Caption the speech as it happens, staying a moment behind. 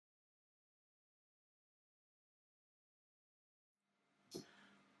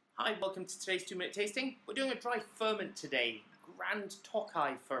Hi, welcome to today's 2-minute tasting. We're doing a dry ferment today, Grand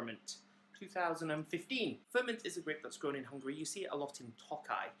Tokaj Furmint 2015. Furmint is a grape that's grown in Hungary. You see it a lot in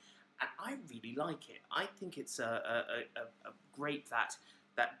Tokaj, and I really like it. I think it's a grape that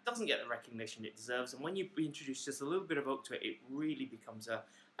doesn't get the recognition it deserves, and when you introduce just a little bit of oak to it, it really becomes a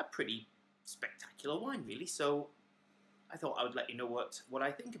pretty spectacular wine, really. So I thought I would let you know what I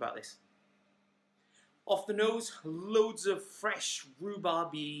think about this. Off the nose, loads of fresh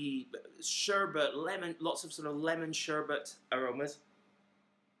rhubarby sherbet, lemon, lots of sort of lemon sherbet aromas.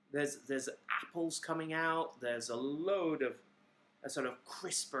 There's apples coming out. There's a load of sort of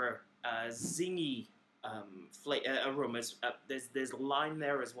crisper, zingy aromas. There's lime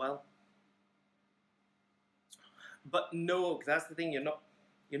there as well, but no oak. That's the thing.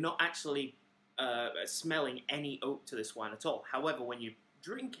 You're not actually smelling any oak to this wine at all. However, when you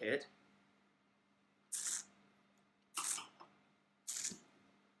drink it,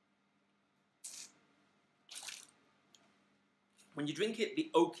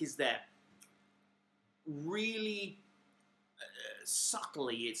 the oak is there. Really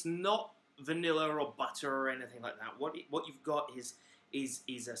subtly. It's not vanilla or butter or anything like that. What you've got is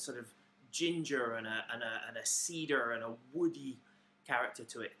a sort of ginger and a cedar and a woody character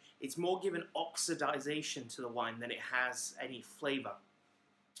to it. It's more given oxidization to the wine than it has any flavor.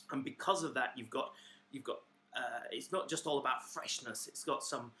 And because of that, you've got it's not just all about freshness. It's got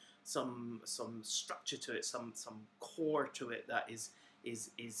some structure to it, some core to it that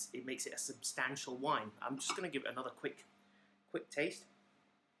it makes it a substantial wine. I'm just going to give it another quick taste.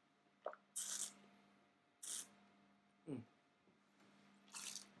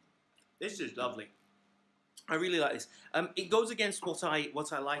 This is lovely. I really like this. It goes against what I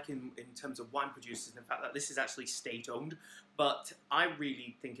like in terms of wine producers, and the fact that this is actually state-owned, but I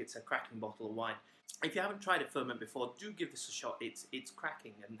really think it's a cracking bottle of wine. If you haven't tried a ferment before, do give this a shot. It's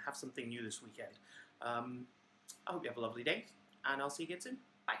cracking, and have something new this weekend. I hope you have a lovely day, and I'll see you again soon.